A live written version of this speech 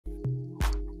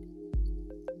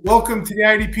Welcome to the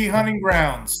IDP Hunting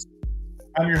Grounds.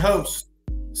 I'm your host,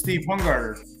 Steve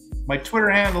Hungarter. My Twitter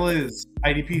handle is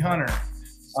IDP Hunter.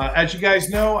 As you guys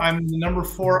know, I'm the number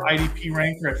 4 IDP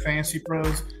ranker at Fantasy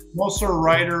Pros. I'm also a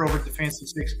writer over at the Fantasy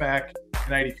Six Pack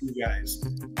and IDP Guys.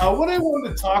 What I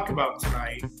wanted to talk about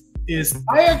tonight is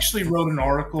I actually wrote an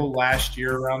article last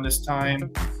year around this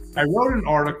time. I wrote an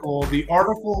article. The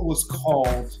article was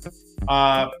called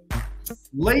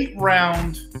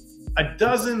A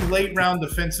dozen late round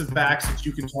defensive backs that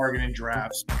you can target in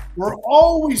drafts. We're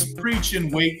always preaching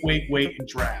wait in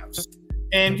drafts.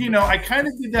 And, you know, I kind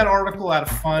of did that article out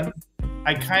of fun.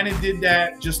 I kind of did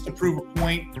that just to prove a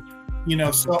point. You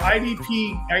know, so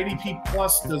IDP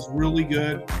Plus does really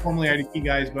good, formerly IDP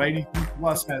Guys, but IDP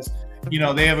Plus has, you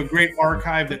know, they have a great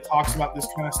archive that talks about this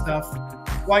kind of stuff.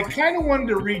 Well, I kind of wanted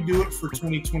to redo it for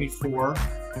 2024.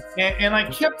 And I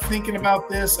kept thinking about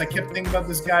this. I kept thinking about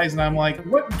this, guys, and I'm like,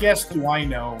 what guest do I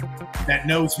know that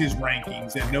knows his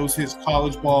rankings, that knows his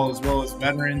college ball as well as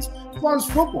veterans, as well as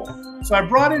football? So I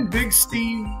brought in Big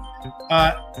Steve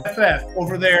FF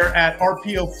over there at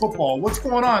RPO Football. What's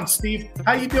going on, Steve?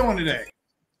 How you doing today?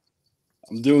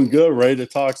 I'm doing good. Ready to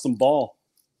talk some ball.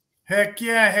 Heck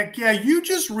yeah. You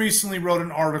just recently wrote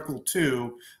an article,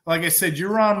 too. Like I said, you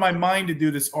were on my mind to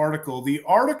do this article. The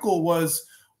article was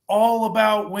all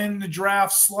about when the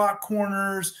draft, slot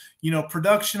corners, you know,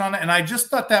 production on it. And I just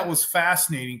thought that was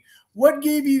fascinating. What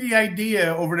gave you the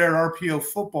idea over there at RPO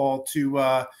Football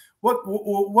to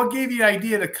what gave you the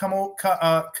idea to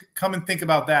come and think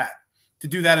about that, to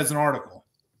do that as an article?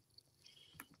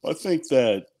 I think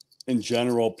that in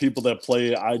general, people that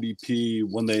play IDP,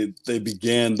 when they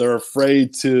begin, they're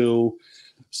afraid to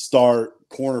start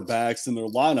cornerbacks in their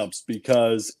lineups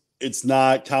because it's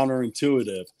not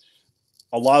counterintuitive.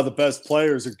 A lot of the best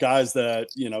players are guys that,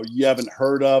 you know, you haven't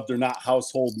heard of. They're not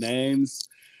household names.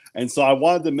 And so I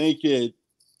wanted to make it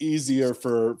easier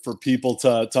for people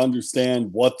to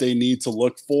understand what they need to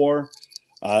look for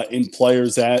in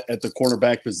players at the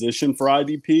cornerback position for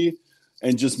IDP,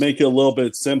 and just make it a little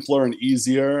bit simpler and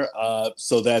easier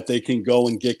so that they can go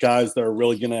and get guys that are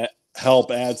really going to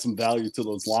help add some value to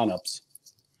those lineups.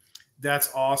 That's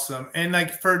awesome. And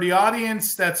like for the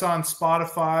audience that's on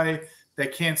Spotify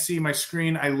that can't see my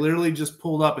screen, I literally just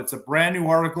pulled up. It's a brand new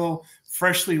article,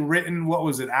 freshly written. What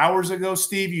was it, hours ago,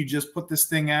 Steve? You just put this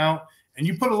thing out, and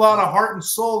you put a lot of heart and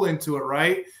soul into it,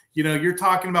 right? You know, you're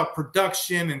talking about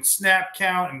production and snap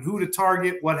count and who to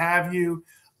target, what have you.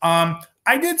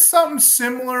 I did something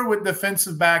similar with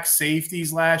defensive back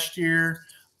safeties last year.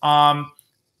 I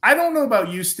don't know about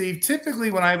you, Steve.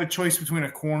 Typically, when I have a choice between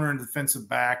a corner and defensive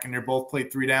back and they're both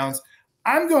played 3 downs,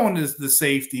 I'm going to the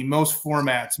safety most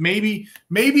formats. Maybe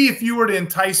if you were to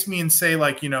entice me and say,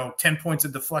 like, you know, 10 points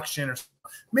of deflection or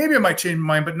something, maybe I might change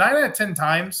my mind. But 9 out of 10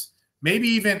 times, maybe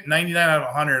even 99 out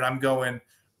of 100,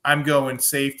 I'm going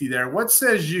safety there. What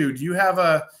says you? Do you have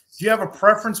a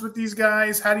preference with these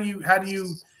guys? How do you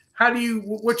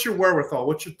what's your wherewithal?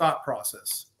 What's your thought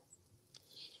process?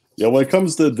 Yeah, when it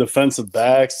comes to defensive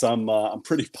backs, I'm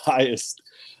pretty biased.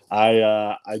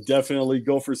 I definitely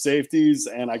go for safeties,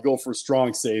 and I go for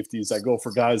strong safeties. I go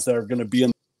for guys that are going to be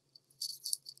in.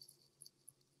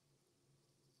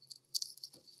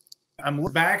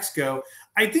 Where backs go.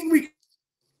 I think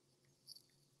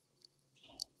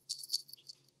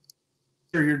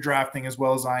you're drafting as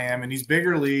well as I am in these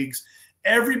bigger leagues.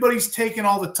 Everybody's taking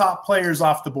all the top players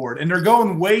off the board, and they're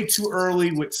going way too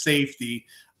early with safety.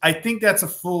 I think that's a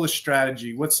foolish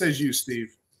strategy. What says you,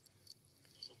 Steve?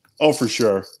 Oh, for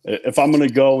sure. If I'm going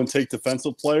to go and take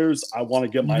defensive players, I want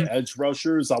to get my edge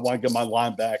rushers. I want to get my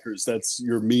linebackers. That's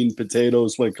your meat and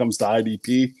potatoes when it comes to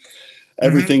IDP.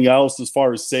 Everything else, as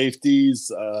far as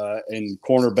safeties and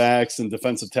cornerbacks and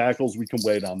defensive tackles, we can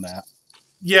wait on that.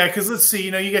 Yeah, because let's see, you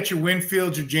know, you got your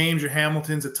Winfields, your James, your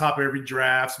Hamiltons at top of every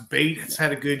draft. Bates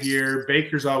had a good year.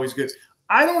 Baker's always good.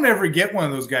 I don't ever get one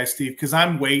of those guys, Steve, because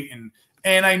I'm waiting.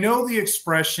 And I know the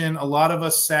expression, a lot of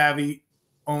us savvy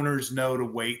owners know to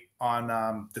wait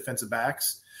on defensive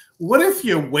backs. What if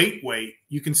you wait,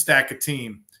 you can stack a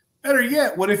team? Better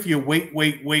yet, what if you wait,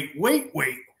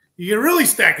 you can really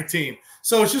stack a team?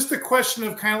 So it's just a question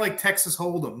of kind of like Texas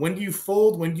Hold'em. When do you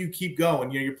fold? When do you keep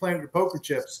going? You know, you're playing with your poker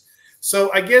chips.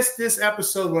 So I guess this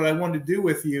episode, what I wanted to do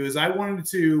with you is I wanted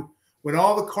to, when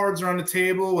all the cards are on the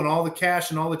table, when all the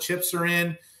cash and all the chips are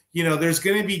in, you know, there's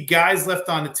going to be guys left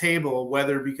on the table,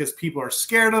 whether because people are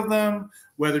scared of them,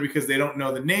 whether because they don't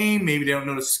know the name, maybe they don't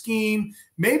know the scheme.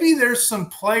 Maybe there's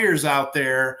some players out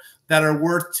there that are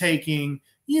worth taking,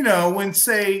 you know, when,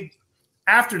 say,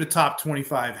 after the top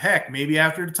 25, heck, maybe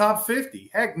after the top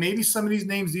 50, heck, maybe some of these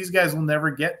names these guys will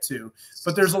never get to.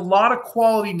 But there's a lot of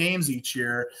quality names each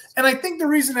year. And I think the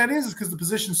reason that is because the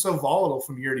position's so volatile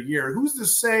from year to year. Who's to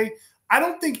say? I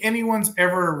don't think anyone's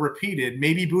ever repeated.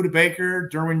 Maybe Budda Baker,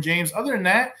 Derwin James. Other than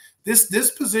that,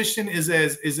 this position is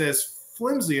as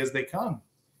flimsy as they come.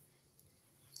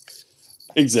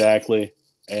 Exactly.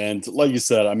 And like you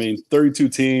said, I mean, 32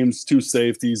 teams, 2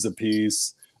 safeties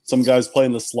apiece. Some guys play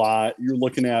in the slot. You're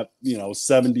looking at,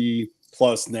 70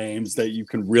 plus names that you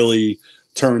can really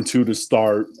turn to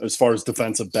start as far as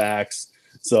defensive backs.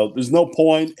 So there's no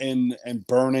point in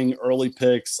burning early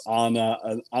picks on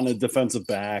a defensive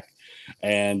back.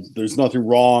 And there's nothing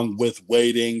wrong with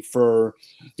waiting for,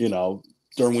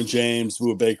 Derwin James,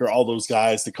 Budda Baker, all those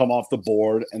guys to come off the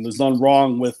board. And there's nothing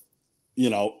wrong with,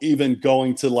 even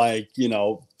going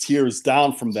to tiers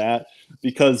down from that,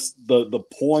 because the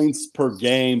points per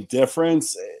game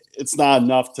difference, it's not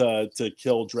enough to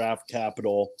kill draft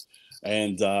capital.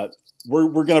 And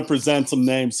we're going to present some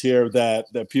names here that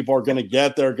people are going to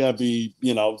get. They're going to be,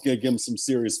 going to give them some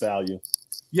serious value.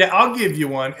 Yeah, I'll give you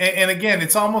one. And again,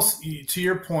 it's almost, to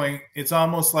your point, it's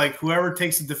almost like whoever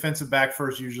takes the defensive back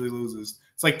first usually loses.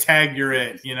 It's like tag, you're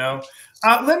it,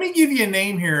 Let me give you a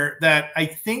name here that I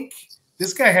think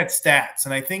this guy had stats,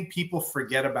 and I think people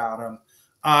forget about him.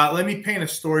 Let me paint a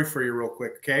story for you real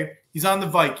quick, okay? He's on the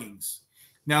Vikings.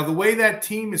 Now, the way that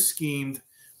team is schemed,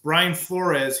 Brian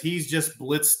Flores, he's just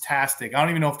blitz-tastic. I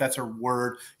don't even know if that's a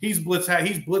word. He's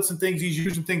blitzing things. He's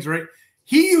using things, right?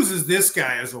 He uses this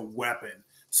guy as a weapon.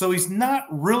 So he's not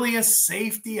really a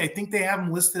safety. I think they have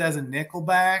him listed as a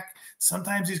nickelback.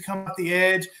 Sometimes he's coming off the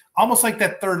edge, almost like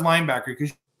that third linebacker,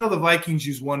 because the Vikings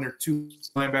use 1 or 2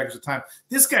 linebackers at a time.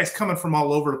 This guy's coming from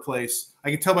all over the place.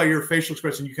 I can tell by your facial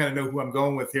expression you kind of know who I'm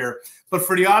going with here. But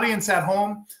for the audience at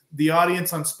home, the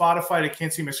audience on Spotify that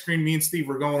can't see my screen, me and Steve,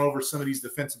 we're going over some of these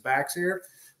defensive backs here.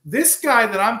 This guy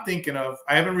that I'm thinking of,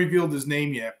 I haven't revealed his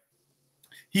name yet.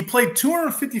 He played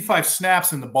 255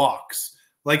 snaps in the box.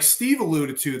 Like Steve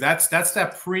alluded to, that's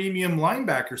that premium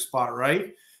linebacker spot,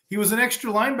 right? He was an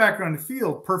extra linebacker on the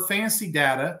field per fancy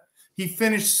data. He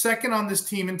finished second on this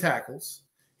team in tackles.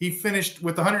 He finished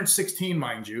with 116,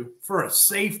 mind you, for a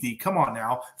safety. Come on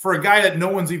now. For a guy that no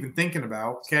one's even thinking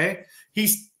about, okay? He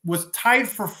was tied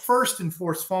for first in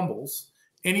forced fumbles,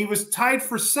 and he was tied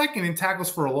for second in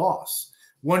tackles for a loss.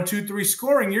 1, 2, 3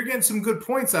 scoring. You're getting some good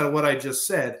points out of what I just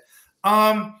said.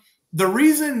 The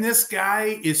reason this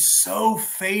guy is so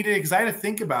faded, because I had to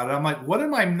think about it. I'm like, what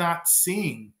am I not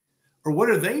seeing? Or what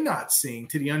are they not seeing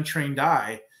to the untrained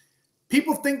eye?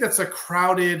 People think that's a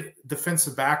crowded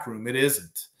defensive back room. It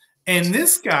isn't. And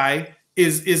this guy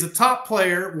is a top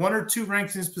player, 1 or 2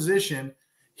 ranked in his position.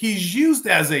 He's used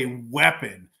as a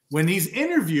weapon. When he's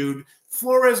interviewed,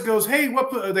 Flores goes, hey,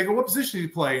 what position do you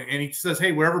play? And he says,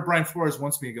 hey, wherever Brian Flores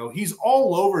wants me to go. He's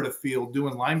all over the field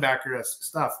doing linebacker-esque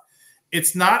stuff.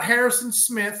 It's not Harrison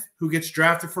Smith who gets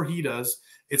drafted for he does.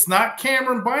 It's not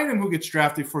Cameron Bynum who gets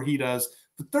drafted for he does.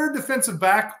 The third defensive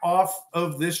back off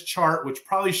of this chart, which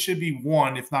probably should be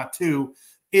 1, if not 2,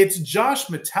 it's Josh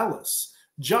Metellus.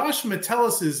 Josh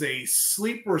Metellus is a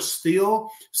sleeper steal.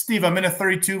 Steve, I'm in a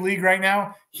 32 league right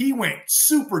now. He went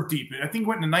super deep. I think he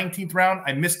went in the 19th round.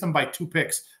 I missed him by 2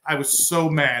 picks. I was so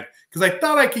mad because I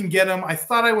thought I can get him. I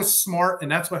thought I was smart,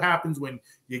 and that's what happens when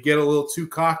you get a little too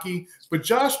cocky. But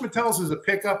Josh Metellus is a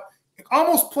pickup.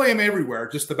 Almost play him everywhere,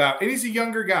 just about. And he's a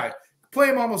younger guy. Play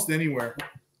him almost anywhere.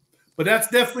 But that's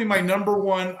definitely my number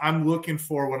 1 I'm looking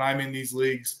for when I'm in these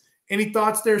leagues. Any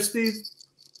thoughts there, Steve?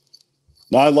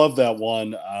 No, I love that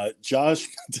one. Josh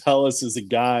Metellus is a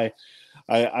guy.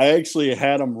 I actually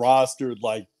had him rostered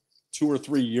like 2 or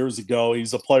 3 years ago.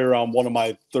 He's a player on one of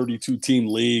my 32-team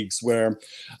leagues where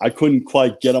I couldn't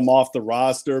quite get him off the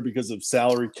roster because of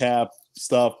salary cap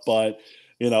stuff. But,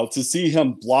 to see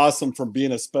him blossom from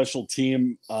being a special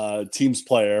teams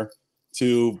player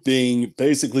to being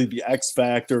basically the X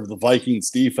factor of the Vikings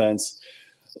defense.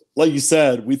 Like you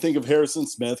said, we think of Harrison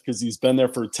Smith because he's been there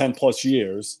for 10 plus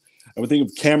years. And we think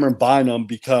of Cameron Bynum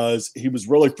because he was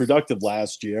really productive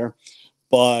last year.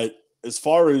 But as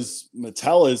far as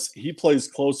Metellus, he plays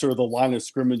closer to the line of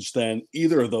scrimmage than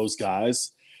either of those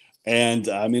guys. And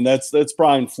I mean, that's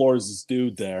Brian Flores'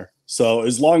 dude there. So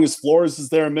as long as Flores is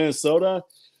there in Minnesota,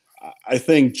 I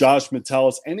think Josh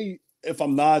Metellus, if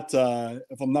I'm not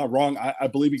wrong, I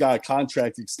believe he got a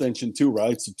contract extension too,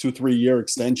 right? So 2-3 year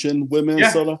extension with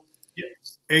Minnesota. Yeah,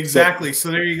 exactly.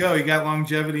 So there you go. He got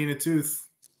longevity in a tooth.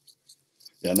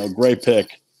 Yeah, no, great pick.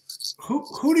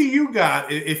 Who do you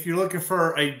got if you're looking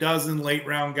for a dozen late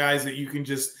round guys that you can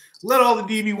just let all the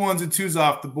DB1s and 2s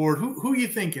off the board? Who are you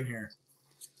thinking here?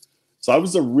 So I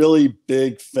was a really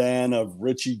big fan of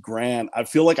Richie Grant. I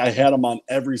feel like I had him on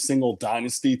every single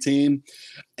dynasty team.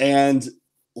 And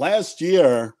last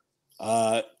year,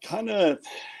 kind of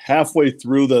halfway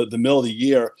through the middle of the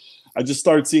year, I just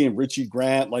started seeing Richie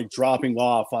Grant like dropping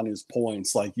off on his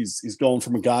points. Like he's going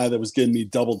from a guy that was getting me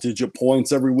double-digit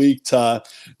points every week to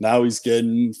now he's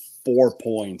getting 4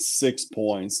 points, 6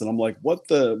 points. And I'm like, what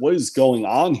is going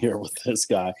on here with this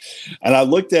guy? And I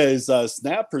looked at his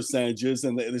snap percentages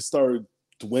and they started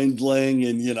dwindling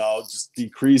and, just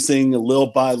decreasing a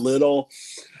little by little.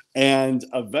 And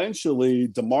eventually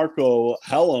DeMarco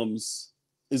Hellams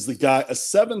is the guy, a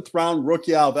 7th round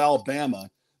rookie out of Alabama.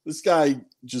 This guy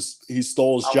he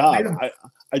stole his job.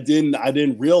 I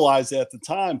didn't realize it at the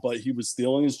time, but he was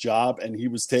stealing his job and he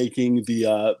was taking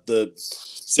the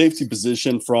safety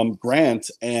position from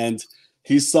Grant. And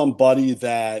he's somebody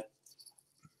that,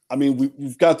 I mean,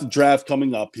 we've got the draft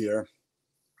coming up here.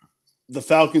 The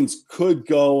Falcons could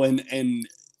go and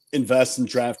invest in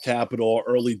draft capital,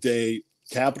 early day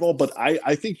capital, but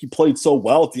I think he played so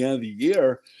well at the end of the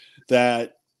year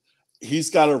that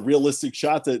he's got a realistic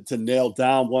shot to nail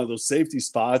down one of those safety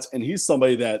spots. And he's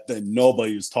somebody that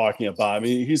nobody is talking about. I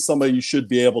mean, he's somebody you should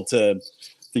be able to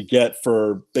get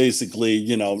for basically,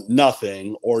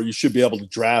 nothing, or you should be able to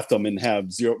draft him and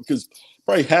have zero, because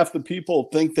probably half the people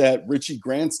think that Richie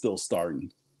Grant's still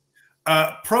starting.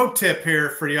 Pro tip here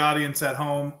for the audience at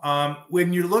home.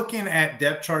 When you're looking at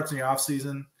depth charts in the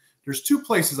offseason, there's 2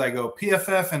 places I go,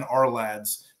 PFF and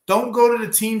RLads. Don't go to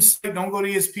the team site. Don't go to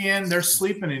ESPN. They're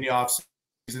sleeping in the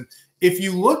offseason. If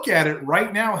you look at it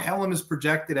right now, Hellams is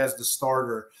projected as the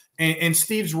starter. And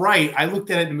Steve's right. I looked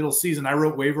at it in the middle of the season. I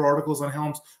wrote waiver articles on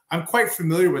Hellams. I'm quite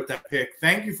familiar with that pick.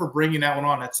 Thank you for bringing that one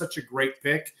on. That's such a great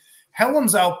pick.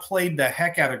 Hellams outplayed the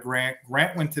heck out of Grant.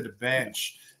 Grant went to the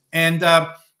bench. And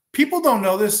people don't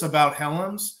know this about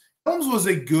Hellams. Hellams was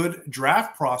a good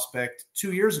draft prospect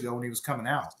 2 years ago when he was coming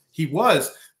out. He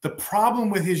was. The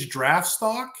problem with his draft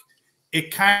stock,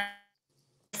 it kind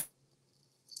of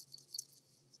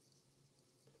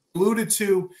alluded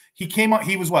to, he came out,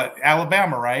 he was what,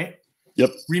 Alabama, right?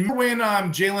 Yep. Remember when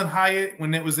Jalen Hyatt,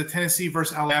 when it was the Tennessee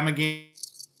versus Alabama game?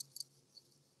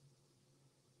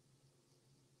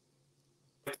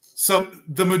 So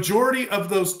the majority of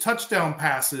those touchdown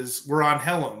passes were on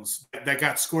Hellams that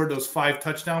got scored, those 5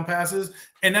 touchdown passes.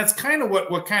 And that's kind of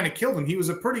what kind of killed him. He was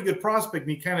a pretty good prospect,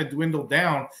 and he kind of dwindled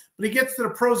down. But he gets to the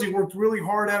pros. He worked really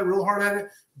hard at it,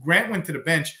 Grant went to the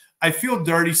bench. I feel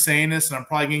dirty saying this, and I'm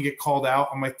probably going to get called out.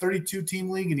 On my 32-team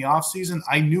league in the offseason,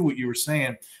 I knew what you were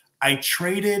saying. I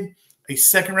traded a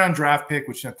 2nd-round draft pick,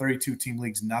 which in a 32-team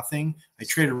league is nothing. I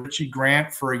traded Richie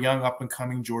Grant for a young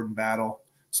up-and-coming Jordan Battle.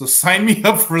 So sign me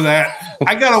up for that.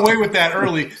 I got away with that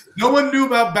early. No one knew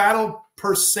about Battle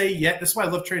per se yet. That's why I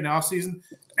love trading offseason.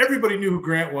 Everybody knew who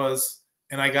Grant was,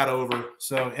 and I got over.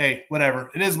 So, hey,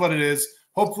 whatever. It is what it is.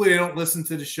 Hopefully they don't listen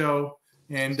to the show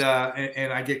and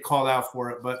I get called out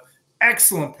for it. But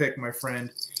excellent pick, my friend.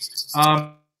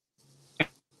 I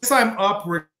guess I'm up.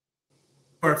 We're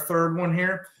our 3rd one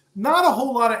here. Not a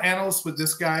whole lot of analysts with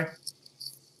this guy.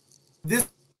 This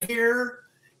here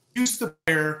used to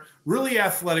player, really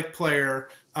athletic player.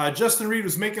 Justin Reid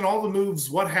was making all the moves,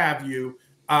 what have you.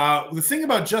 The thing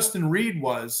about Justin Reid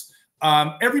was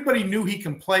everybody knew he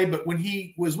can play, but when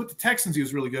he was with the Texans, he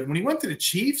was really good. When he went to the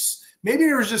Chiefs, maybe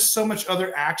there was just so much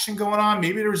other action going on.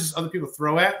 Maybe there was just other people to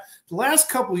throw at. The last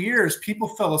couple of years, people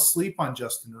fell asleep on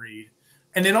Justin Reid.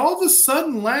 And then all of a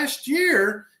sudden last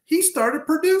year, he started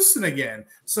producing again.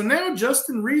 So now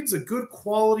Justin Reid's a good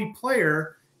quality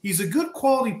player. He's a good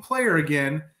quality player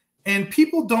again. And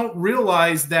people don't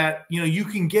realize that, you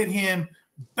can get him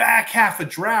back half of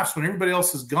drafts when everybody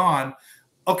else is gone.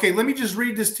 Okay, let me just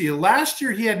read this to you. Last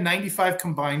year, he had 95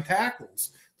 combined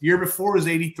tackles. The year before was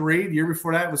 83. The year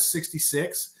before that was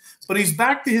 66. But he's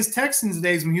back to his Texans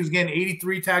days when he was getting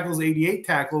 83 tackles, 88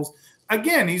 tackles.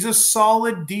 Again, he's a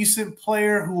solid, decent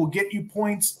player who will get you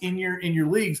points in your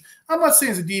leagues. I'm not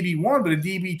saying he's a DB1, but a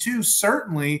DB2,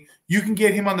 certainly you can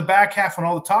get him on the back half when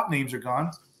all the top names are gone.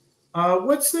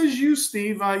 What says you,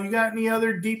 Steve? You got any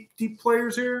other deep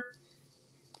players here?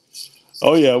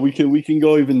 Oh yeah, we can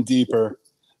go even deeper.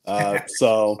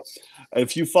 So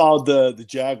if you followed the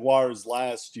Jaguars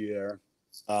last year,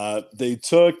 they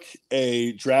took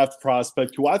a draft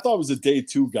prospect who I thought was a day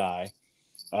 2 guy.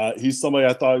 He's somebody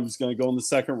I thought he was going to go in the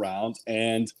 2nd round,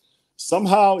 and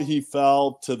somehow he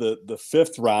fell to the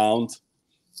 5th round,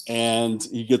 and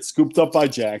he gets scooped up by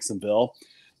Jacksonville.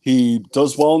 He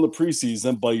does well in the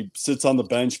preseason, but he sits on the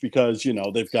bench because, you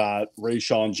know, they've got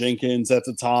Rayshawn Jenkins at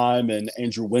the time and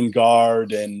Andrew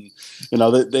Wingard, and, you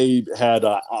know, they had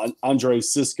Andre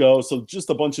Sisco. So just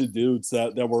a bunch of dudes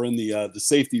that were in the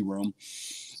safety room.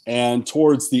 And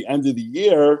towards the end of the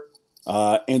year,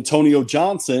 Antonio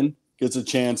Johnson gets a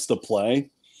chance to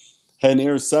play, had an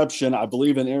interception, I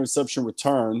believe an interception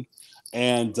return.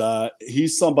 And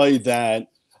he's somebody that,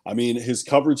 I mean, his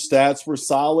coverage stats were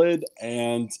solid,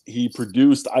 and he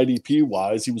produced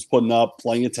IDP-wise. He was putting up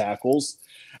plenty of tackles.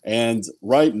 And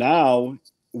right now,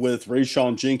 with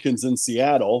Rayshawn Jenkins in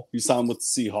Seattle, he signed with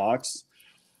the Seahawks.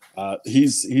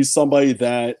 He's somebody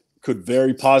that could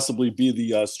very possibly be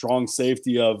the strong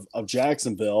safety of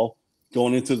Jacksonville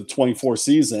going into the 24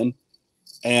 season.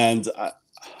 And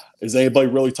is anybody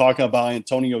really talking about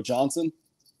Antonio Johnson?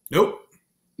 Nope.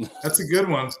 That's a good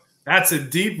one. That's a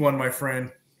deep one, my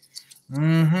friend.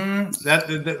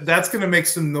 That's going to make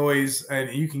some noise,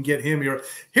 and you can get him here.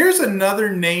 Here's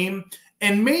another name,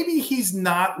 and maybe he's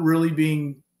not really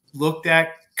being looked at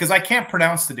because I can't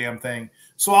pronounce the damn thing.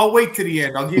 So I'll wait to the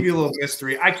end. I'll give you a little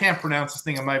mystery. I can't pronounce this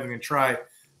thing. I'm not even going to try.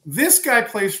 This guy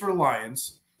plays for the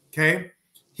Lions, okay?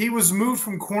 He was moved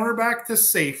from cornerback to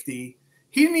safety.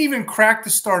 He didn't even crack the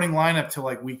starting lineup till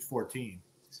like week 14.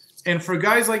 And for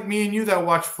guys like me and you that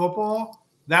watch football,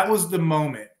 that was the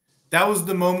moment. That was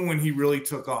the moment when he really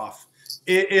took off.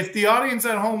 If the audience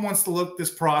at home wants to look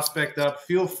this prospect up,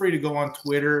 feel free to go on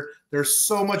Twitter. There's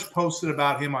so much posted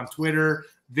about him on Twitter,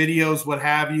 videos, what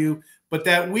have you. But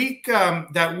that week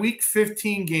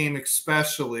 15 game,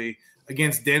 especially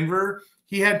against Denver,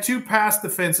 he had 2 pass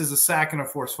defenses, a sack, and a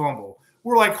forced fumble.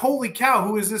 We're like, holy cow,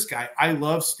 who is this guy? I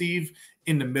love Steve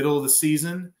in the middle of the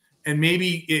season. And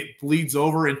maybe it bleeds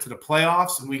over into the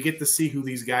playoffs, and we get to see who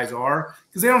these guys are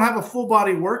because they don't have a full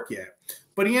body work yet.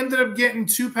 But he ended up getting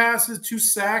 2 passes, 2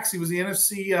 sacks. He was the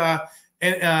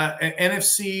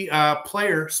NFC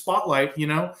player spotlight. You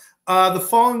know, the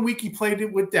following week he played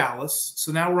it with Dallas.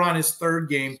 So now we're on his third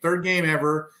game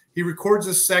ever. He records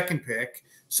his 2nd pick,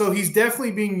 so he's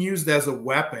definitely being used as a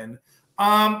weapon.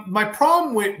 My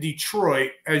problem with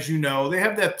Detroit, as you know, they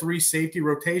have that 3 safety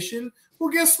rotation. Well,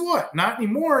 guess what? Not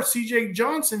anymore. CJ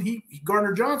Johnson,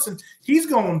 Gardner Johnson, he's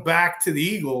going back to the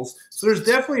Eagles. So there's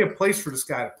definitely a place for this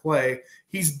guy to play.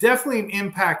 He's definitely an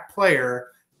impact player.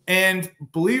 And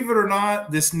believe it or not,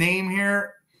 this name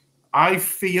here,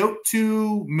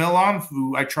 Ifeatu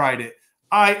Melifonwu, I tried it.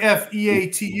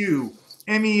 Ifeatu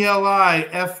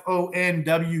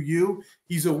Melifonwu.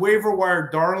 He's a waiver wire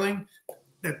darling.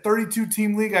 That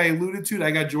 32-team league I alluded to, I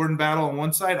got Jordan Battle on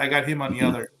one side. I got him on the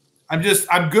other. I'm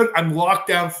good. I'm locked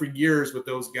down for years with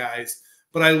those guys.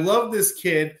 But I love this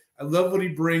kid. I love what he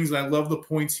brings, and I love the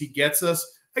points he gets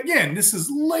us. Again, this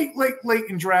is late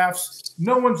in drafts.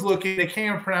 No one's looking. They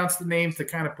can't even pronounce the names to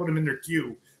kind of put them in their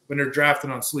queue when they're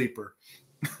drafting on Sleeper.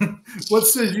 What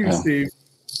says you, Steve?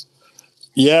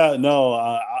 Yeah, no,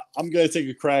 I'm going to take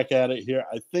a crack at it here.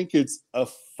 I think it's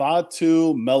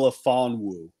Ifeatu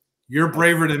Melifonwu. You're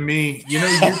braver than me. You know,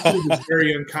 YouTube is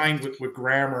very unkind with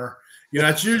grammar. You know,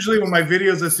 it's usually when my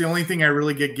videos, that's the only thing I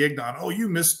really get gigged on. Oh, you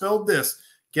misspelled this.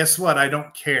 Guess what? I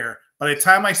don't care. By the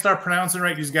time I start pronouncing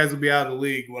right, these guys will be out of the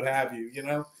league, what have you, you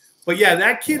know? But, yeah,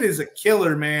 that kid is a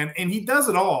killer, man, and he does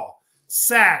it all.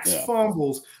 Sacks,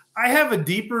 fumbles. I have a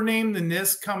deeper name than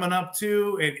this coming up,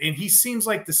 too, and he seems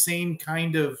like the same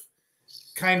kind of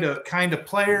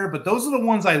player, but those are the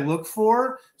ones I look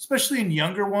for, especially in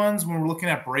younger ones when we're looking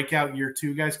at breakout year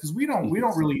 2 guys, because we don't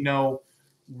really know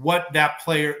what that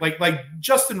player like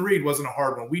Justin Reid wasn't a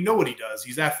hard one. We know what he does.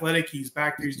 He's athletic. He's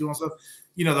back there. He's doing stuff.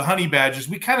 You know, the honey badgers.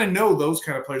 We kind of know those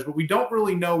kind of players, but we don't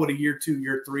really know what a year 2,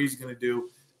 year 3 is going to do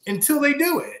until they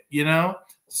do it. You know.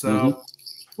 So,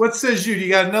 what says you? Do you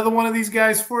got another one of these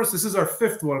guys for us? This is our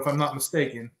 5th one, if I'm not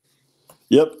mistaken.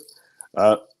 Yep.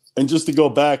 And just to go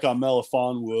back on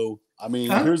Melifonwu, I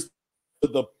mean, here's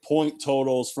the point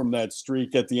totals from that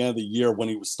streak at the end of the year when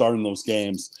he was starting those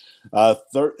games.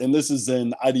 And this is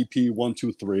in IDP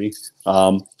 123.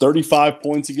 35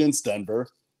 points against Denver,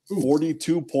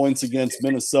 42 points against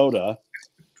Minnesota,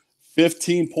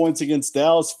 15 points against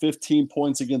Dallas, 15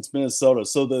 points against Minnesota.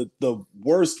 So the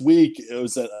worst week, it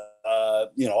was a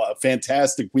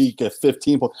fantastic week at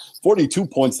 42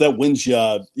 points. That wins you,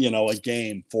 a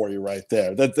game for you right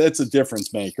there. That's a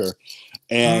difference maker.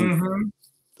 And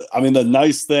I mean, the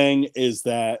nice thing is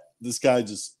that this guy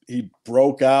he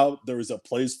broke out. There was a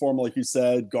place for him, like you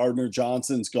said. Gardner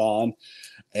Johnson's gone,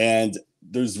 and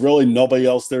there's really nobody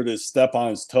else there to step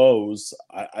on his toes.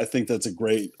 I think that's a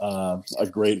great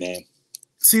name.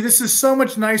 See, this is so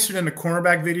much nicer than the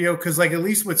cornerback video because, like, at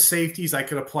least with safeties, I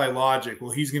could apply logic. Well,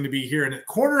 he's going to be here. And at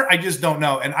corner, I just don't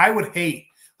know. And I would hate,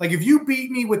 like, if you beat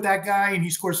me with that guy and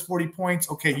he scores 40 points,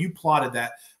 okay, you plotted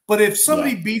that. But if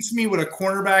somebody beats me with a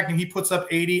cornerback and he puts up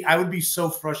 80, I would be so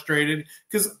frustrated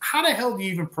because how the hell do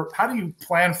you how do you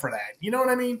plan for that? You know what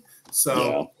I mean?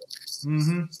 So,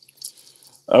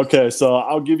 Okay, so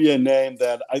I'll give you a name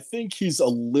that I think he's a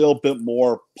little bit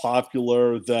more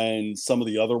popular than some of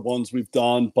the other ones we've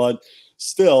done, but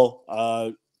still,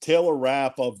 Taylor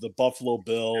Rapp of the Buffalo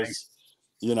Bills,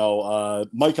 you know,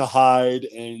 Micah Hyde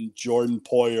and Jordan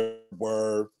Poyer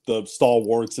were the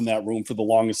stalwarts in that room for the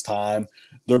longest time.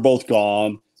 They're both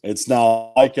gone. It's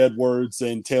now Mike Edwards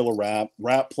and Taylor Rapp.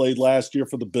 Rapp played last year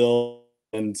for the Bills,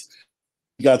 and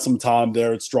he got some time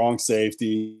there at strong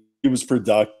safety. He was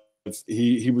productive.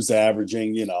 He was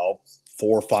averaging, you know,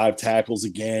 4 or 5 tackles a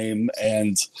game.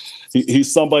 And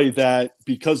he's somebody that,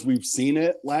 because we've seen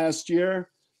it last year,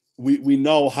 we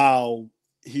know how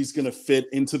he's going to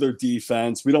fit into their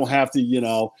defense. We don't have to, you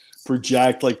know,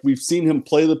 project. Like, we've seen him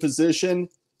play the position.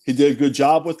 He did a good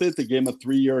job with it. They gave him a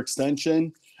 3-year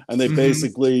extension. And they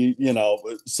basically, you know,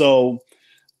 so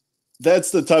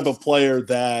that's the type of player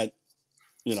that,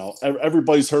 you know,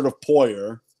 everybody's heard of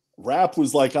Poyer. Rapp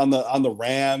was like on the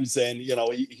Rams, and you know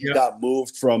he got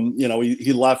moved from, you know,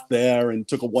 he left there and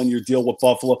took a 1-year deal with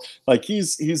Buffalo. Like,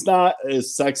 he's not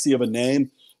as sexy of a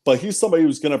name, but he's somebody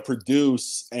who's going to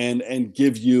produce and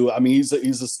give you. I mean, he's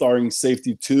a starting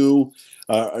safety 2,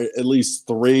 at least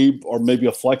 3, or maybe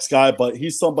a flex guy. But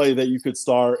he's somebody that you could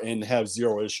start and have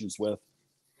 0 issues with.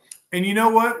 And you know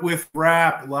what? With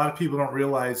Rapp, a lot of people don't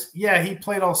realize. Yeah, he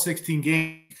played all 16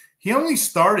 games. He only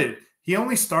started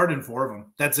in 4 of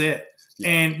them. That's it.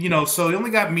 And, you know, so he only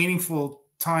got meaningful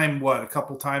time, a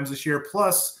couple times this year.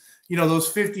 Plus, you know, those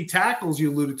 50 tackles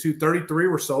you alluded to, 33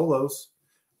 were solos.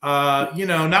 You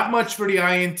know, not much for the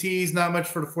INTs, not much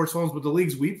for the forced fumbles, but the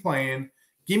leagues we play in,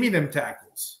 give me them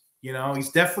tackles. You know,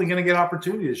 he's definitely going to get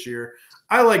opportunity this year.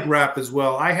 I like Rapp as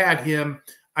well. I had him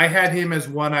as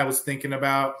one I was thinking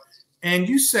about. And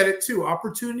you said it too.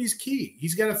 Opportunity is key.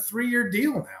 He's got a 3-year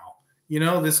deal now. You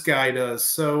know, this guy does.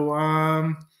 So,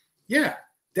 yeah,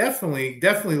 definitely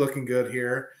looking good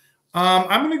here.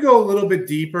 I'm going to go a little bit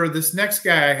deeper. This next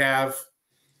guy I have,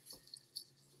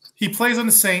 he plays on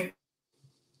the Saints.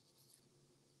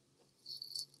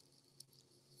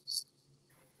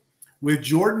 With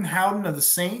Jordan Howden of the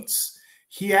Saints,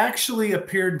 he actually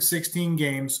appeared in 16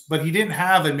 games, but he didn't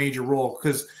have a major role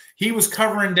because he was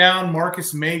covering down.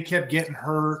 Marcus May kept getting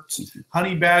hurt.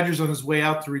 Honey Badger's on his way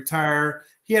out to retire.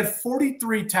 He had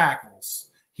 43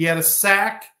 tackles. He had a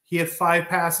sack. He had 5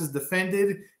 passes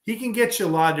defended. He can get you a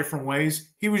lot of different ways.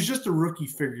 He was just a rookie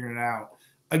figuring it out.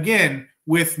 Again,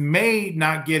 with May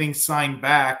not getting signed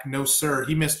back, no, sir.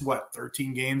 He missed,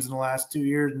 13 games in the last 2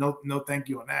 years? No, thank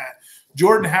you on that.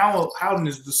 Jordan Howden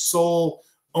is the sole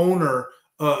owner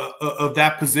of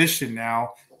that position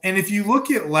now. And if you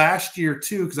look at last year,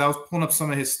 too, because I was pulling up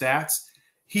some of his stats,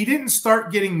 he didn't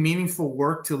start getting meaningful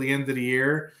work till the end of the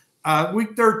year.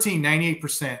 Week 13,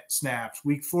 98% snaps.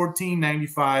 Week 14,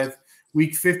 95.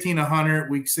 Week 15, 100.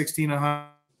 Week 16, 100.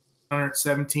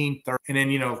 17, 30. And then,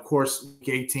 you know, of course, week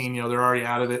 18, you know, they're already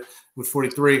out of it with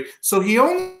 43. So he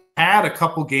only had a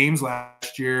couple games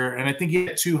last year, and I think he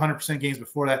had 200% games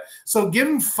before that. So give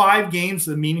him 5 games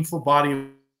of meaningful body of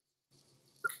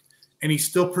work, and he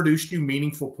still produced you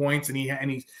meaningful points, and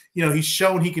he's you know, he's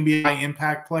shown he can be a high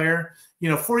impact player. You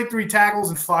know, 43 tackles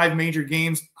in 5 major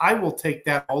games. I will take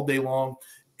that all day long,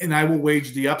 and I will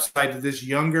wage the upside to this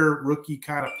younger rookie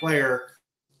kind of player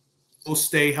will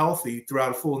stay healthy throughout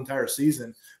a full entire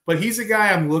season. But he's a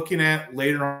guy I'm looking at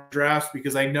later on drafts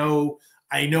because I know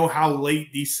how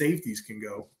late these safeties can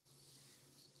go.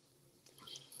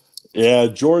 Yeah,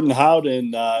 Jordan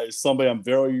Howden is somebody I'm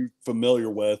very familiar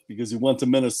with because he went to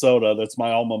Minnesota. That's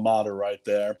my alma mater right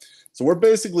there. So we're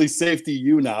basically safety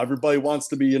U now. Everybody wants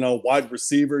to be, you know, wide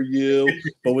receiver U.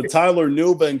 But with Tyler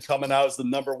Newbin coming out as the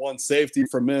 #1 safety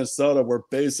for Minnesota, we're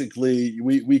basically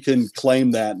we can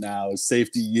claim that now as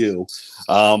safety U.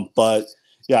 But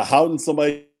yeah, Howden's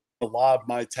somebody a lot of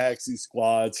my taxi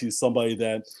squads. He's somebody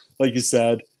that, like you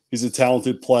said, he's a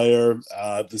talented player.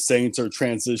 The Saints are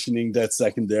transitioning that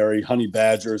secondary. Honey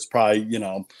Badger is probably, you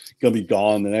know, going to be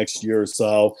gone the next year or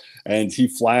so. And he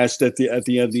flashed at the end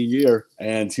of the year,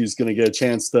 and he's going to get a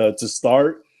chance to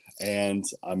start. And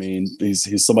I mean,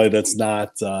 he's somebody that's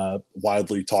not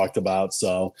widely talked about.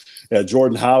 So yeah,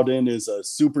 Jordan Howden is a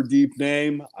super deep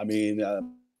name. I mean,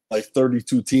 like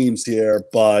 32 teams here,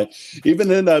 but even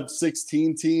in a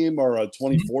 16 team or a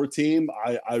 24 team,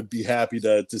 I'd be happy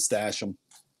to stash him.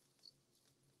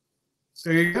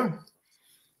 There you go.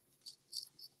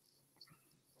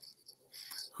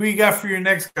 Who you got for your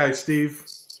next guy, Steve?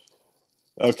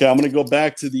 Okay, I'm going to go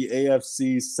back to the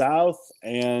AFC South,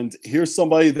 and here's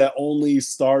somebody that only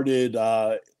started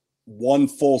one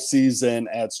full season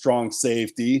at strong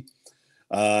safety.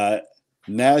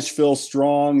 Nashville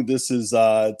Strong. This is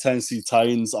Tennessee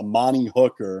Titans, Amani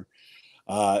Hooker.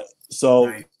 So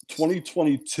Nice.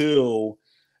 2022,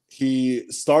 he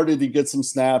started to get some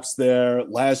snaps there.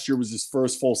 Last year was his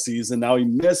first full season. Now he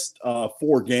missed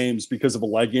 4 games because of a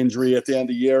leg injury at the end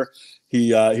of the year.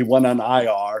 He went on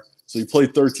IR, so he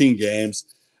played 13 games.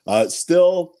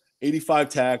 Still 85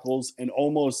 tackles, and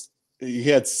he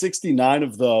had 69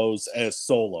 of those as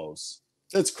solos.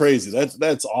 That's crazy.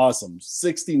 That's awesome.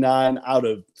 69 out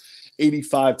of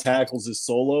 85 tackles as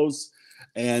solos.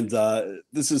 And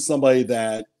this is somebody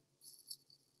that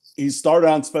he started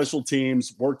on special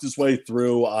teams, worked his way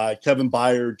through. Kevin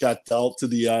Byard got dealt to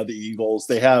the Eagles.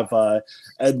 They have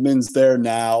Edmonds there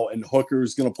now, and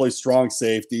Hooker's going to play strong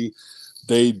safety.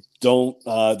 They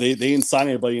didn't sign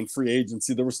anybody in free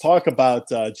agency. There was talk about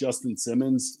Justin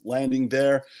Simmons landing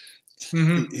there.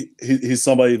 Mm-hmm. He's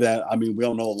somebody that, I mean, we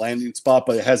don't know a landing spot,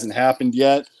 but it hasn't happened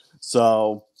yet.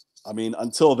 So, I mean,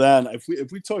 until then,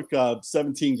 if we took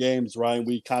 17 games, Ryan,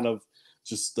 we kind of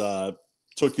just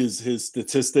took his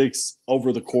statistics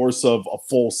over the course of a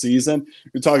full season.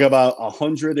 You're talking about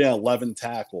 111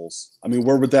 tackles. I mean,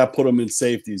 where would that put him in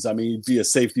safeties? I mean, he'd be a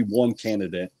safety 1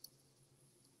 candidate.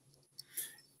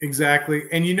 Exactly.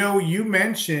 And, you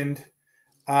mentioned,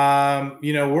 we're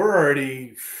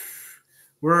already,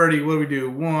 what do we do?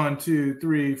 1, 2,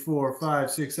 3, 4, 5,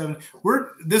 6, 7.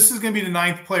 This is going to be the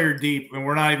 9th player deep, and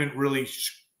we're not even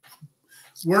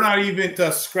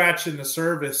scratching the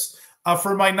surface.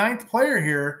 For my 9th player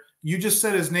here, you just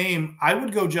said his name. I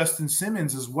would go Justin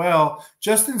Simmons as well.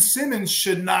 Justin Simmons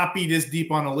should not be this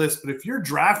deep on the list, but if you're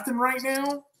drafting right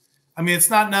now, I mean,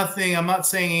 it's not nothing. I'm not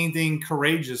saying anything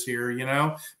courageous here,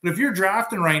 But if you're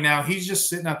drafting right now, he's just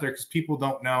sitting out there because people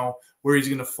don't know where he's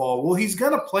going to fall. Well, he's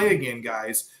going to play again,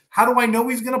 guys. How do I know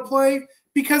he's going to play?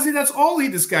 Because that's all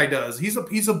this guy does. He's a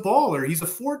baller. He's a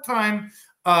 4-time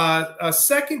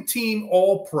second-team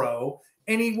All-Pro.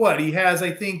 And he has,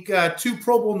 I think, 2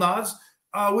 Pro Bowl nods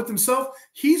with himself.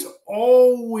 He's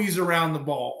always around the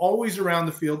ball, always around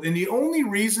the field. And the only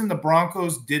reason the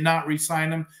Broncos did not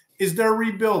re-sign him is they're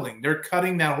rebuilding. They're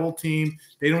cutting that whole team.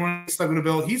 They don't want to get stuck with a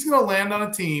bill. He's going to land on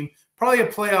a team, probably a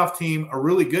playoff team, a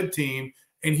really good team,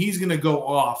 and he's going to go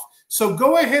off. So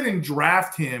go ahead and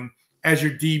draft him as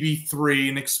your DB3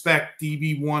 and expect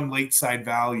DB1 late side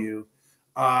value.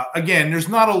 Again, there's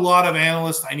not a lot of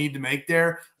analysts I need to make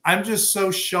there. I'm just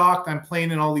so shocked. I'm playing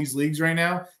in all these leagues right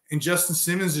now, and Justin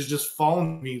Simmons is just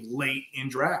following me late in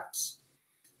drafts.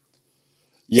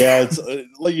 Yeah, it's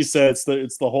like you said,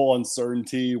 it's the whole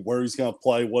uncertainty where he's going to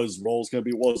play, what his role is going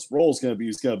to be. What his role is going to be,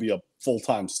 he's going to be a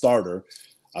full-time starter.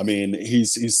 I mean,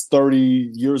 he's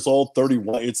 30 years old,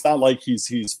 31. It's not like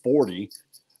he's 40.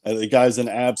 The guy's an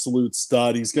absolute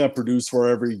stud. He's going to produce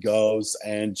wherever he goes.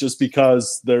 And just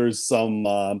because there's some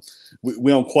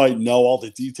we don't quite know all the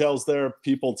details there,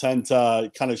 people tend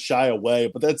to kind of shy away.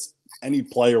 But that's any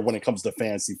player when it comes to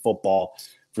fantasy football.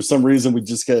 For some reason, we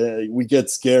get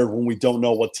scared when we don't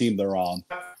know what team they're on.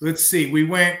 Let's see.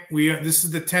 This is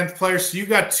the 10th player. So you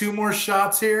got 2 more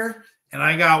shots here, and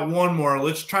I got 1 more.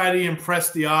 Let's try to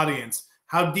impress the audience.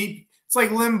 How deep? It's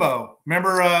like limbo.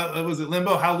 Remember, was it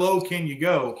limbo? How low can you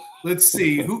go? Let's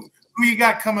see. Who you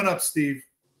got coming up, Steve?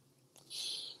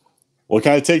 Well,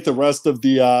 can I take the rest of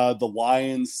the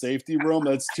Lions safety room?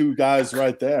 That's 2 guys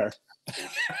right there.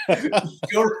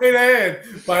 Go right ahead.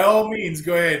 By all means,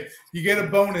 go ahead. You get a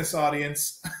bonus,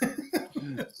 audience.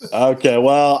 Okay,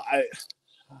 well,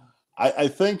 I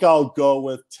think I'll go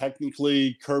with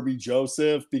technically Kerby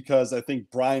Joeseph because I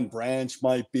think Brian Branch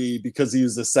might be, because he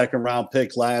was a 2nd-round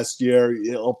pick last year.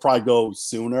 He'll probably go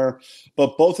sooner.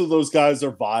 But both of those guys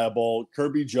are viable.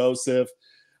 Kerby Joeseph,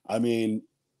 I mean,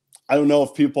 I don't know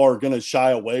if people are going to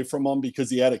shy away from him because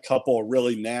he had a couple of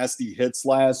really nasty hits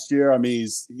last year. I mean,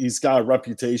 he's got a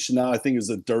reputation now. I think he's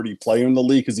a dirty player in the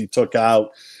league because he took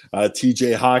out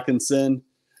TJ Hawkinson.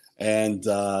 And,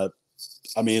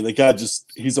 I mean, the guy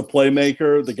he's a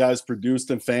playmaker. The guy's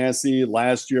produced in fantasy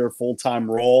last year,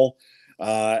 full-time role.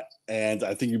 And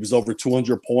I think he was over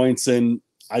 200 points in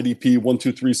IDP 1,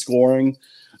 2, 3 scoring.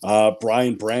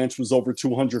 Brian Branch was over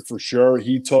 200 for sure.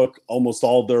 He took almost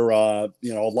all their, a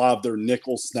lot of their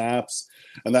nickel snaps.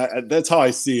 And that's how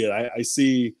I see it. I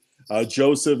see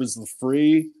Joseph as the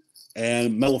free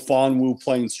and Melifonwu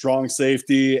playing strong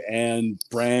safety and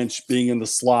Branch being in the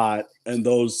slot. And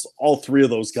all 3 of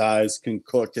those guys can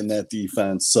cook in that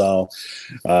defense. So,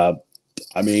 I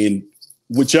mean,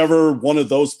 whichever one of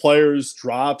those players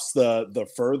drops the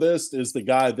furthest is the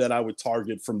guy that I would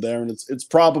target from there. And it's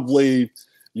probably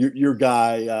your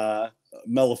guy,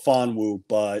 Melifonwu.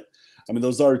 But, I mean,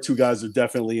 those other two guys are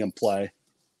definitely in play.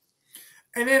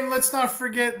 And then let's not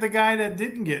forget the guy that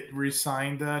didn't get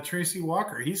re-signed, Tracy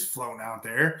Walker. He's flown out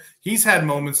there. He's had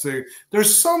moments there.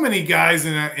 There's so many guys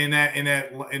in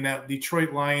that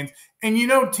Detroit Lions,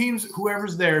 and teams,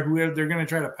 whoever's there, they're going to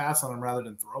try to pass on them rather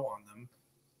than throw on them.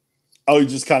 Oh, he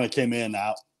just kind of came in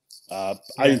out. I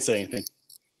didn't say anything.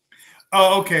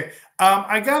 Oh, okay.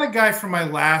 I got a guy for my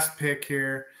last pick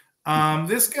here.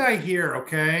 This guy here,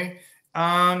 okay.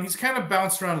 He's kind of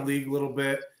bounced around the league a little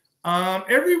bit.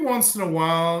 Every once in a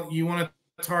while, you want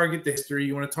to target the history.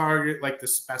 You want to target like the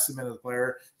specimen of the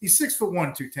player. He's 6'1",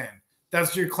 210.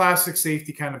 That's your classic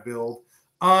safety kind of build.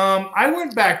 I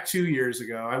went back 2 years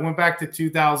ago. I went back to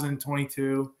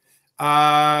 2022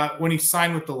 when he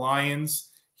signed with the Lions.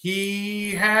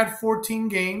 He had 14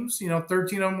 games,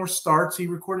 13 of them were starts. He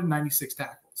recorded 96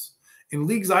 tackles. In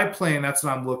leagues I play in, that's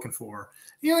what I'm looking for.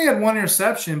 He only had one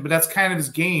interception, but that's kind of his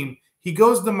game. He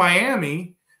goes to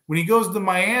Miami. When he goes to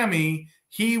Miami,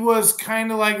 he was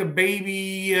kind of like a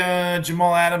baby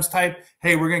Jamal Adams type.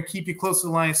 Hey, we're going to keep you close to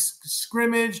the line of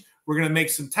scrimmage. We're going to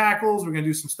make some tackles. We're going to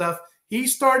do some stuff. He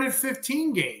started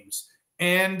 15 games,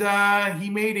 and he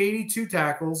made 82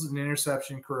 tackles, an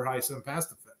interception, career high, 7 pass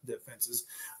defenses.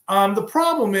 The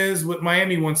problem is what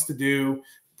Miami wants to do,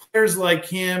 players like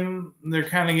him, they're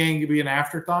kind of going to be an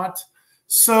afterthought.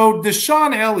 So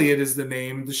Deshon Elliot is the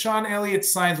name. Deshon Elliot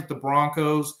signs with the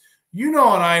Broncos. And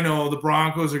I know the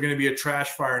Broncos are going to be a trash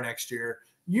fire next year.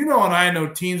 And I know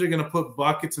teams are going to put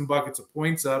buckets and buckets of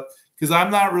points up because I'm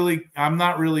not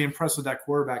really impressed with that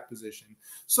quarterback position.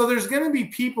 So there's going to be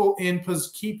people in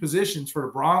key positions for the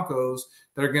Broncos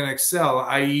that are going to excel,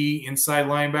 i.e. inside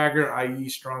linebacker, i.e.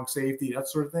 strong safety, that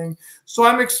sort of thing. So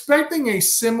I'm expecting a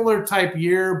similar type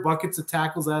year, buckets of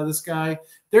tackles out of this guy.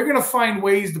 They're going to find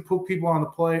ways to put people on the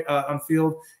play on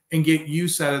field and get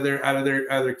use out of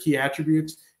their key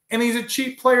attributes. And he's a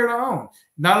cheap player to own.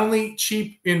 Not only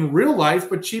cheap in real life,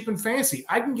 but cheap in fantasy.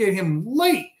 I can get him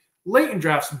late in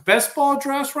drafts. Best ball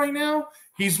drafts right now,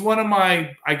 he's one of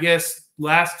my, I guess,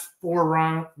 last 4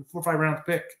 or 5 round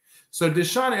pick. So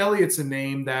Deshon Elliott's a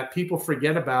name that people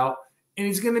forget about, and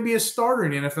he's going to be a starter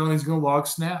in the NFL, and he's going to log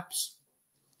snaps.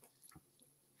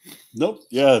 Nope.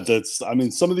 Yeah,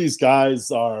 some of these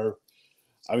guys are –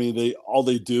 all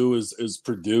they do is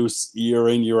produce year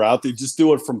in, year out. They just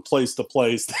do it from place to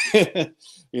place.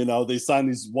 They sign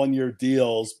these 1-year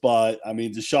deals, but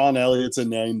Deshon Elliott's a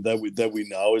name that we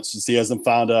know. It's just he hasn't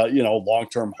found a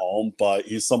long-term home, but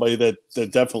he's somebody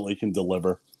that definitely can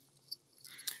deliver.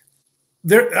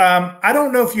 There, I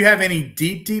don't know if you have any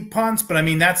deep punts, but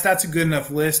that's a good enough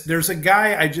list. There's a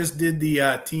guy I just did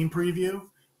the team preview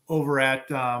over at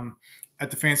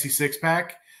the Fantasy Six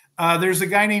Pack. There's a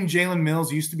guy named Jalen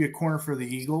Mills, used to be a corner for the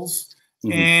Eagles,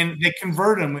 and they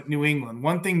convert him with New England.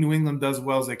 One thing New England does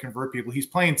well is they convert people. He's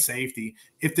playing safety.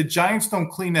 If the Giants don't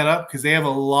clean that up, because they have a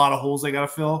lot of holes they got to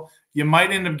fill, you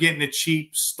might end up getting a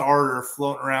cheap starter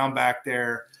floating around back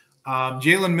there.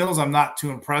 Jalen Mills I'm not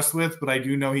too impressed with, but I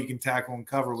do know he can tackle and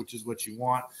cover, which is what you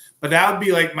want. But that would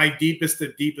be like my deepest,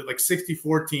 like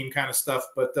 64 team kind of stuff.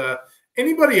 But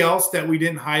anybody else that we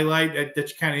didn't highlight that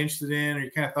you're kind of interested in or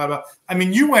you kind of thought about?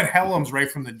 You went Hellams right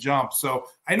from the jump, so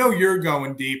I know you're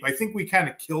going deep. I think we kind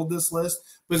of killed this list.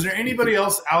 But is there anybody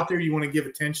else out there you want to give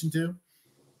attention to?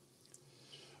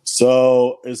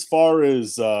 So as far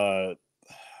as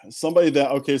somebody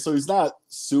that, so he's not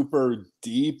super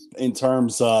deep in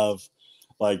terms of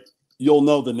you'll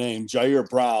know the name Ji'Ayir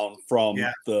Brown from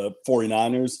the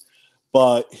 49ers,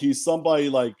 but he's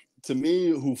somebody to me,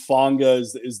 Hufanga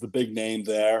is the big name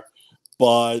there.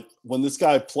 But when this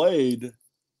guy played,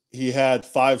 he had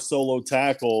 5 solo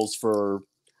tackles for,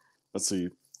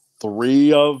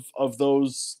 3 of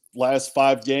those last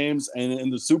 5 games. And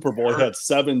in the Super Bowl, he had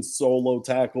 7 solo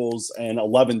tackles and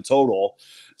 11 total.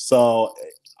 So,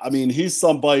 he's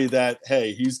somebody that,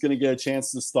 hey, he's going to get a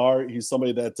chance to start. He's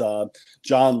somebody that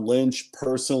John Lynch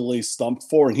personally stumped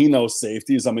for, and he knows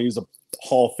safeties. He's a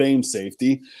Hall of Fame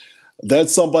safety.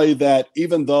 That's somebody that,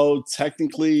 even though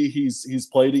technically he's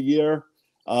played a year,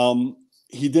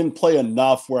 he didn't play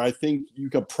enough where I think you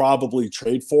could probably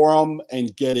trade for him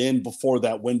and get in before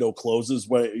that window closes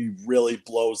where he really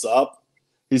blows up.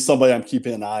 He's somebody I'm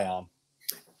keeping an eye on.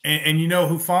 And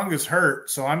Hufanga's hurt,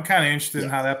 so I'm kind of interested in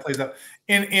how that plays out.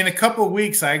 In a couple of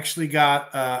weeks, I actually got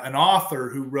an author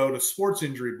who wrote a sports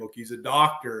injury book. He's a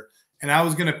doctor, and I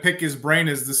was going to pick his brain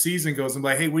as the season goes and be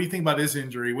like, hey, what do you think about this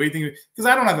injury? What do you think? Because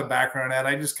I don't have a background in that.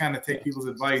 I just kind of take people's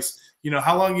advice.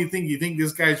 How long you think? You think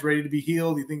this guy's ready to be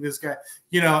healed? You think this guy,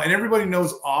 and everybody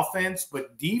knows offense,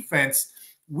 but defense,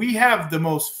 we have the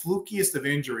most flukiest of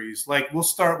injuries. Like, we'll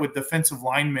start with defensive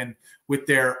linemen with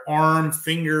their arm,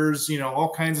 fingers,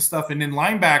 all kinds of stuff. And then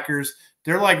linebackers,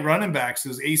 they're like running backs,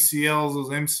 those ACLs, those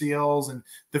MCLs, and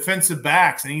defensive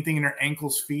backs, anything in their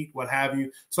ankles, feet, what have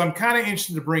you. So I'm kind of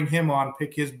interested to bring him on,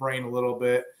 pick his brain a little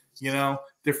bit,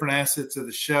 different assets of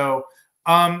the show.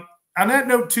 On that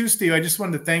note too, Steve, I just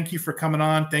wanted to thank you for coming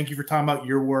on. Thank you for talking about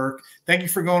your work. Thank you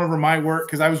for going over my work,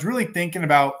 because I was really thinking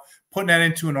about putting that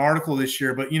into an article this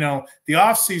year. But, the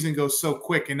off season goes so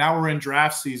quick, and now we're in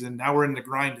draft season. Now we're in the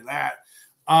grind of that.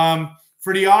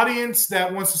 For the audience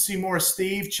that wants to see more of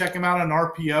Steve, check him out on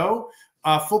RPO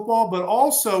Football. But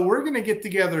also, we're going to get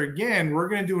together again. We're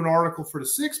going to do an article for the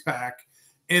Six Pack,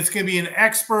 and it's going to be an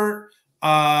expert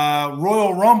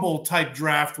Royal Rumble type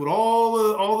draft with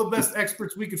all the best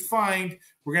experts we could find.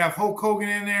 We're going to have Hulk Hogan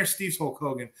in there. Steve's Hulk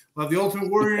Hogan. We'll have the Ultimate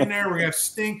Warrior in there. We're going to have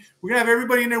Sting. We're going to have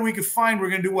everybody in there we could find. We're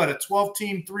going to do, a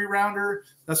 12-team 3-rounder?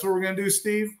 That's what we're going to do,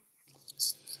 Steve?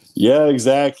 Yeah,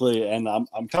 exactly. And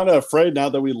I'm kind of afraid now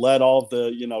that we let all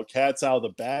the, cats out of the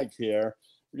bag here.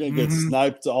 We're going to get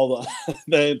sniped all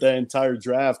the entire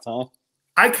draft, huh?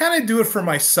 I kind of do it for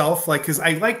myself, because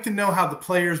I like to know how the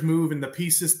players move and the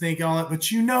pieces think and all that.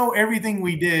 But everything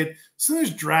we did, as soon as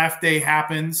draft day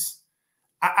happens,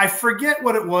 I forget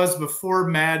what it was before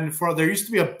Madden. There used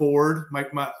to be a board,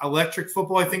 my electric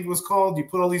football, I think it was called. You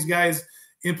put all these guys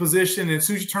in position, and as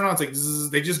soon as you turn on, it's like zzz,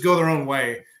 they just go their own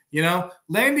way.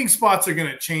 Landing spots are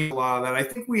going to change a lot of that. I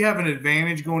think we have an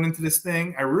advantage going into this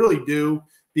thing. I really do,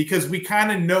 because we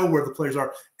kind of know where the players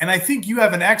are. And I think you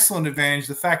have an excellent advantage,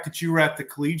 the fact that you were at the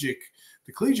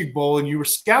Collegiate Bowl, and you were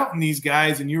scouting these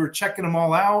guys, and you were checking them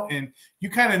all out, and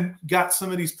you kind of got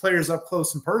some of these players up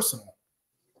close and personal.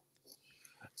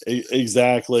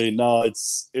 Exactly. No,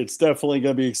 it's definitely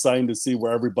going to be exciting to see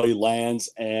where everybody lands,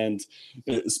 and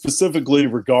specifically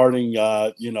regarding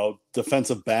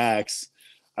defensive backs.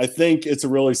 I think it's a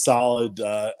really solid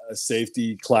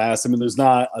safety class. I mean, there's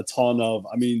not a ton of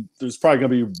 – there's probably going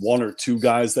to be 1 or 2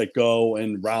 guys that go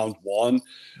in round 1.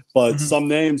 But some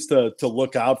names to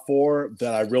look out for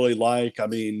that I really like,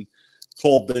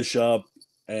 Cole Bishop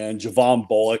and Javon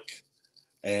Bullock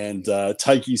and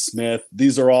Tyke Smith.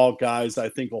 These are all guys I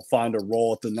think will find a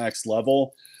role at the next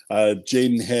level.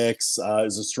 Jaden Hicks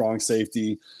is a strong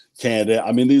safety candidate.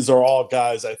 These are all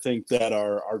guys I think that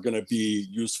are going to be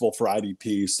useful for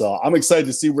IDP. So I'm excited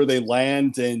to see where they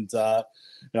land, and I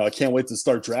can't wait to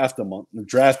start drafting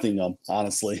them,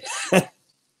 honestly.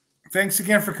 Thanks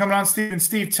again for coming on, Steve. And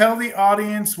Steve, tell the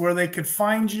audience where they could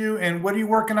find you and what are you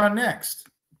working on next?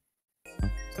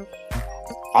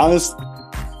 Honestly,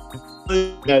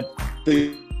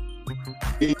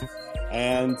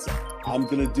 and I'm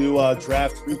going to do a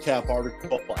draft recap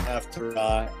article after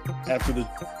the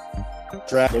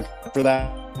draft. Look for that.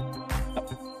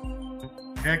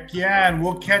 Heck yeah, and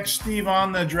we'll catch Steve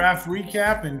on the draft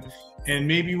recap, and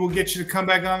maybe we'll get you to come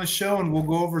back on the show, and we'll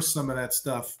go over some of that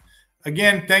stuff.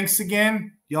 Again, thanks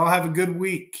again. Y'all have a good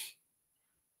week.